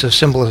piece of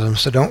symbolism,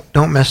 so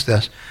don't miss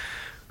this,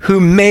 who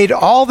made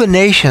all the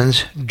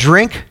nations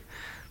drink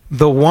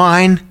the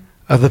wine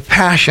of the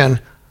passion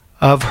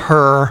of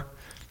her,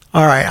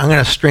 all right, I'm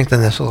going to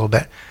strengthen this a little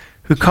bit,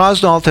 who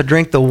caused all to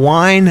drink the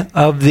wine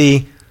of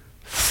the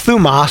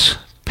thumos,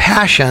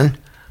 passion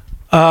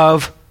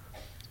of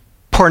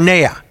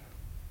porneia.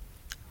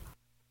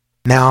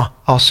 Now,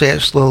 I'll say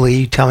it slowly.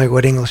 You tell me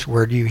what English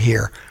word you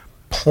hear.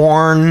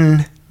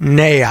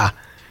 Porneia.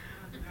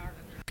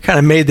 Kind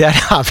of made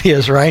that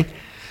obvious, right?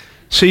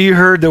 So you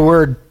heard the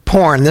word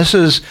porn. This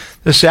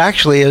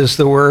actually is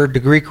the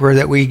Greek word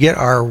that we get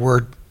our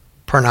word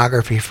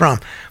pornography from.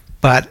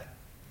 But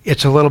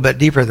it's a little bit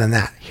deeper than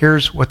that.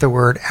 Here's what the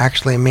word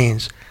actually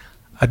means.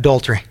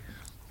 Adultery.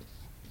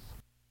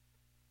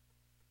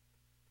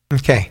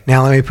 Okay,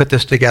 now let me put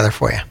this together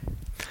for you.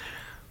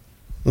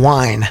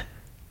 Wine.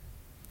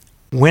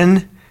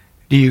 When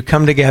do you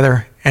come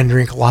together and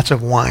drink lots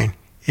of wine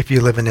if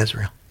you live in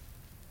Israel?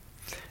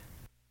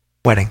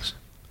 Weddings.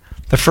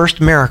 The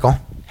first miracle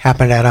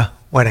happened at a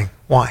wedding.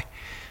 Why?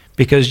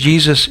 Because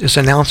Jesus is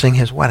announcing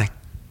his wedding.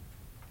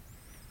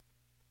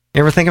 You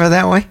ever think of it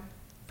that way?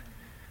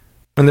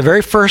 When the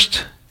very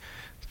first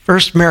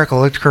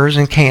miracle occurs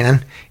in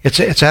Canaan, it's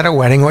at a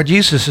wedding. What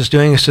Jesus is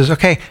doing is says,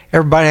 okay,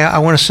 everybody, I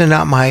want to send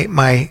out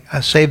my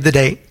save the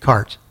date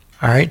cards.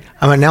 All right?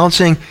 I'm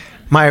announcing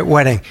my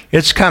wedding.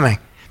 It's coming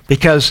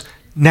because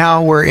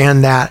now we're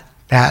in that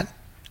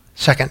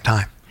second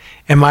time.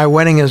 And my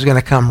wedding is going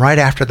to come right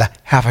after the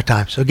half a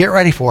time. So get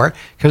ready for it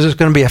because it's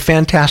going to be a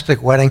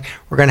fantastic wedding.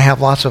 We're going to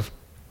have lots of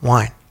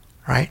wine,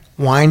 right?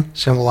 Wine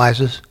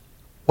symbolizes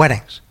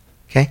weddings,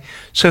 okay?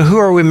 So who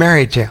are we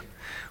married to?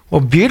 Well,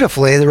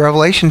 beautifully, the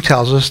Revelation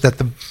tells us that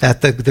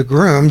the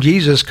groom,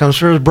 Jesus, comes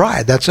for his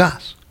bride. That's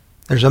us.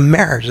 There's a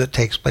marriage that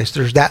takes place.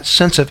 There's that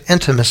sense of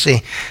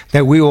intimacy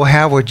that we will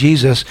have with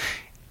Jesus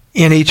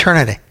in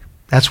eternity.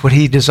 That's what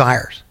he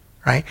desires,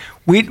 right?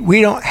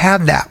 We don't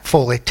have that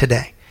fully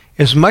today.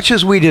 As much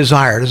as we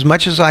desire it, as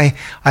much as I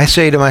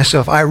say to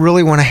myself, I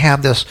really want to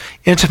have this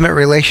intimate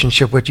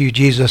relationship with you,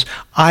 Jesus,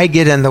 I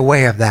get in the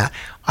way of that.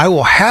 I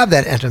will have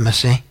that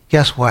intimacy,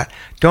 guess what?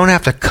 Don't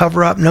have to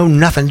cover up, no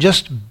nothing.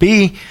 Just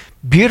be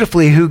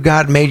beautifully who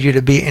God made you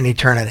to be in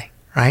eternity,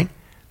 right?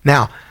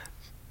 Now,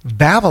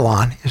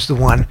 Babylon is the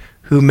one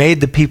who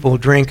made the people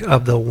drink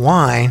of the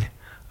wine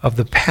of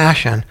the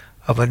passion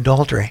of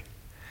adultery.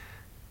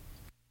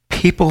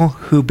 People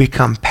who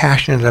become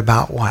passionate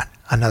about what?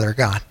 Another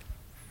god.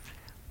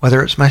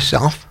 Whether it's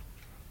myself,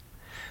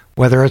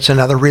 whether it's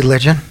another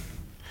religion,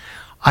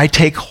 I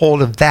take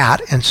hold of that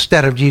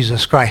instead of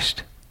Jesus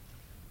Christ,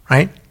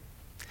 right?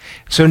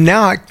 So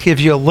now it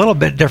gives you a little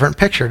bit different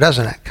picture,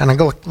 doesn't it? Kind of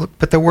go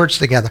put the words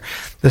together.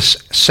 This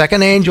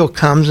second angel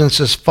comes and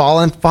says,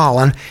 fallen,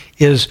 fallen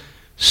is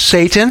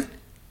Satan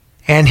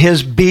and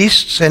his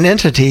beasts and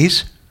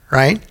entities,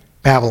 right?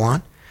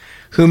 Babylon,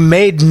 who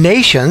made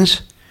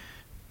nations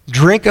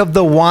drink of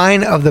the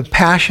wine of the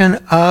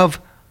passion of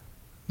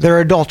their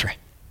adultery.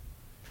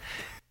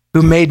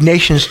 Who made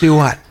nations do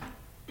what?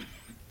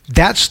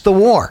 That's the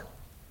war.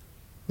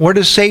 What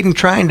is Satan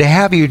trying to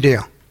have you do?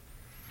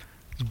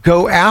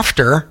 Go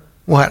after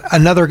what?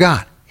 Another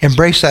god.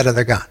 Embrace that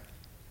other god.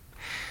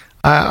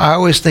 I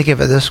always think of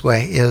it this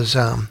way, is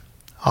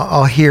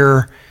I'll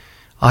hear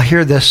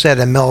this said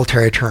in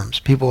military terms.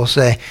 People will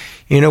say,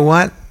 you know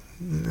what?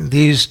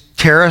 These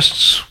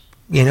terrorists,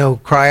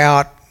 cry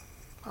out,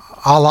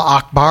 Allah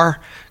Akbar,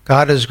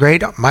 God is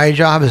great. My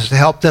job is to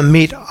help them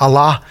meet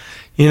Allah,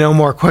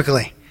 more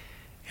quickly.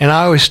 And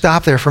I always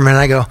stop there for a minute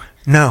and I go,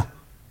 no,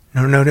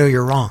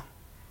 you're wrong.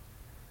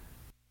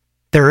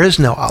 There is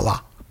no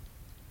Allah.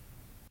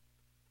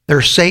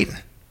 There's Satan.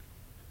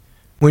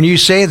 When you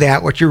say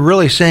that, what you're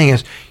really saying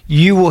is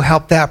you will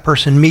help that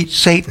person meet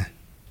Satan.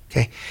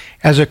 Okay?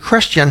 As a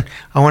Christian,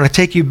 I want to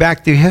take you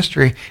back through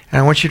history, and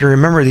I want you to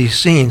remember these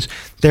scenes.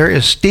 There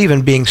is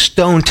Stephen being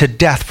stoned to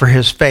death for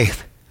his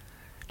faith.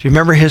 Do you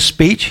remember his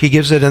speech? He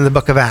gives it in the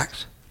book of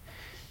Acts.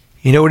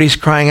 You know what he's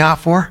crying out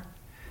for?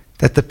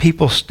 That the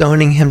people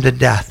stoning him to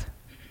death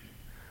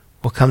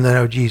will come to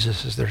know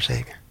Jesus as their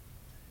Savior.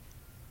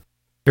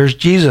 There's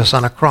Jesus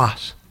on a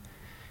cross.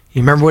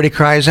 You remember what he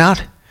cries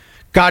out?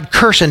 God,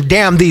 curse and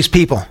damn these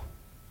people.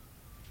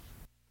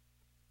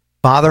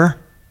 Father,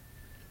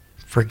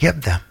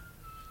 forgive them.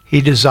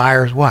 He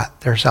desires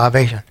what? Their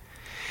salvation.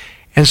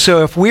 And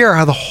so if we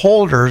are the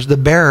holders, the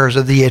bearers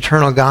of the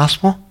eternal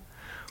gospel,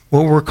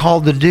 what we're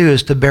called to do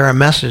is to bear a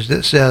message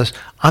that says,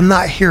 I'm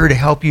not here to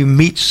help you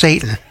meet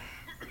Satan.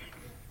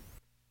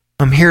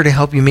 I'm here to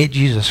help you meet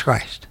Jesus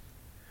Christ,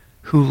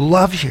 who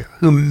loves you,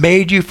 who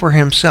made you for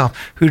himself,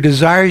 who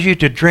desires you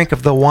to drink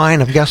of the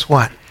wine of, guess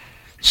what?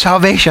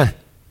 Salvation.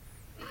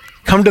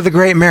 Come to the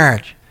great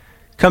marriage.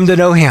 Come to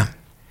know him.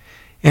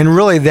 And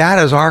really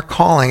that is our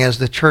calling as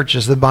the church,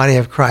 as the body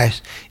of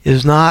Christ,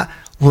 is not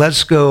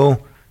let's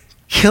go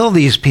kill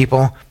these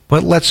people,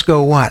 but let's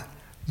go what?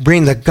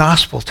 Bring the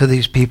gospel to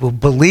these people,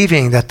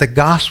 believing that the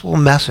gospel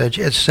message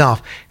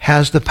itself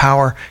has the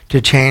power to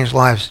change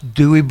lives.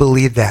 Do we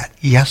believe that?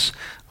 Yes,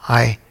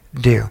 I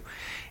do.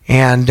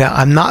 And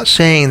I'm not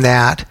saying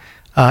that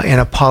in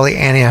a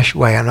Pollyannish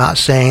way. I'm not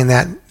saying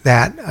that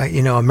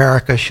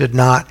America should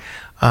not,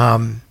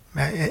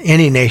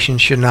 any nation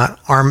should not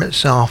arm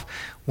itself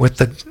with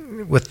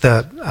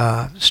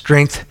the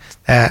strength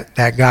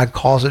that God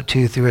calls it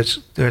to through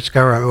its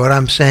government. What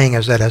I'm saying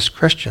is that as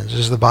Christians,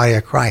 as the body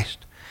of Christ,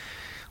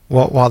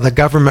 while the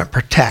government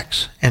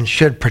protects and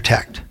should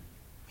protect,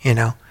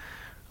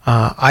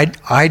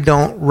 I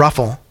don't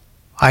ruffle.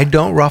 I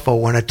don't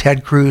ruffle when a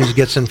Ted Cruz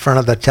gets in front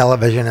of the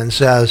television and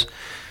says,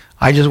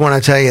 I just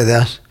want to tell you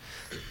this,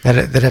 that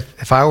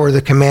if I were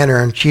the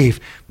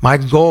commander-in-chief, my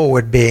goal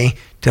would be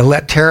to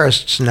let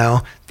terrorists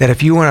know that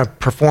if you want to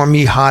perform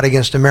jihad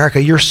against America,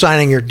 you're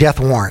signing your death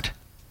warrant.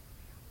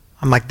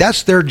 I'm like,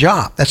 that's their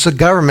job. That's the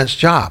government's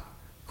job.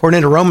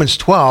 According to Romans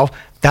 12,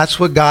 that's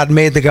what God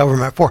made the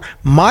government for.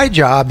 My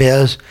job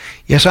is,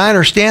 yes, I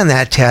understand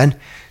that, Ted.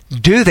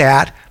 Do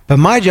that, but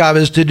my job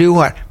is to do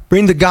what?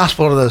 Bring the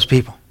gospel to those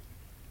people.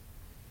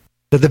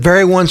 They're the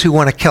very ones who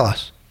want to kill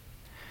us.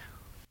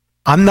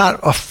 I'm not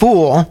a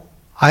fool.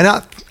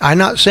 I'm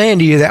not saying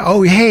to you that,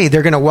 oh, hey,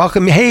 they're going to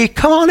welcome you. Hey,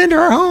 come on into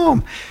our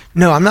home.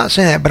 No, I'm not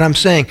saying that, but I'm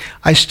saying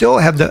I still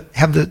have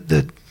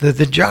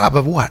the job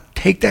of what?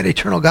 Take that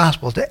eternal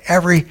gospel to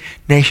every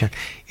nation.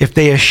 If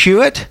they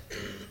eschew it,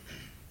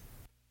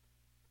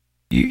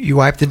 you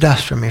wipe the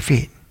dust from your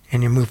feet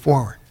and you move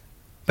forward.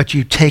 But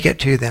you take it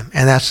to them,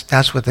 and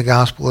that's what the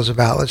gospel is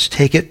about. Let's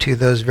take it to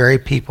those very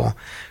people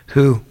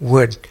who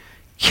would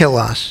kill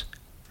us,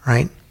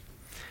 right?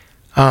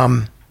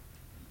 All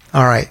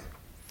right.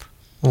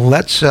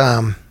 Let's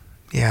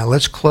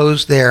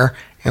close there,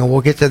 and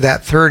we'll get to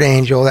that third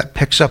angel that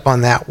picks up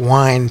on that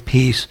wine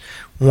piece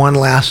one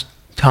last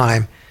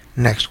time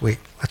next week.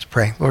 Let's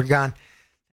pray. Lord God,